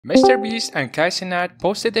MrBeast and Kai Cenat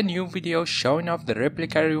posted a new video showing off the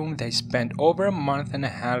replica room they spent over a month and a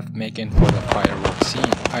half making for the firework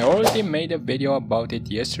scene. I already made a video about it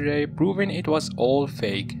yesterday proving it was all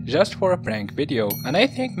fake, just for a prank video, and I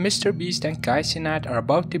think MrBeast and Kai Cenat are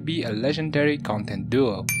about to be a legendary content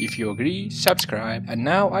duo. If you agree, subscribe, and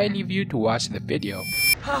now I leave you to watch the video.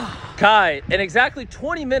 Kai, in exactly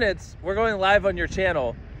 20 minutes, we're going live on your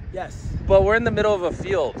channel. Yes. But we're in the middle of a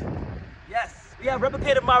field. Yes. We have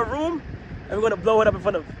replicated my room and we're gonna blow it up in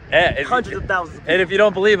front of hundreds of thousands of people. And if you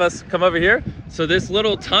don't believe us, come over here. So this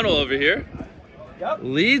little tunnel over here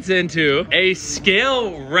leads into a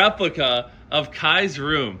scale replica of Kai's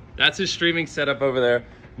room. That's his streaming setup over there.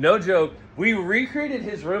 No joke. We recreated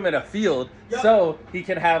his room in a field so he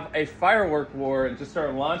can have a firework war and just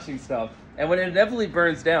start launching stuff. And when it inevitably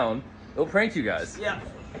burns down, it'll prank you guys. Yeah.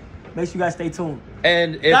 Make sure you guys stay tuned.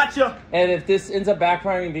 And if, gotcha. And if this ends up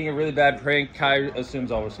backfiring and being a really bad prank, Kai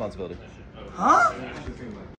assumes all responsibility. Huh?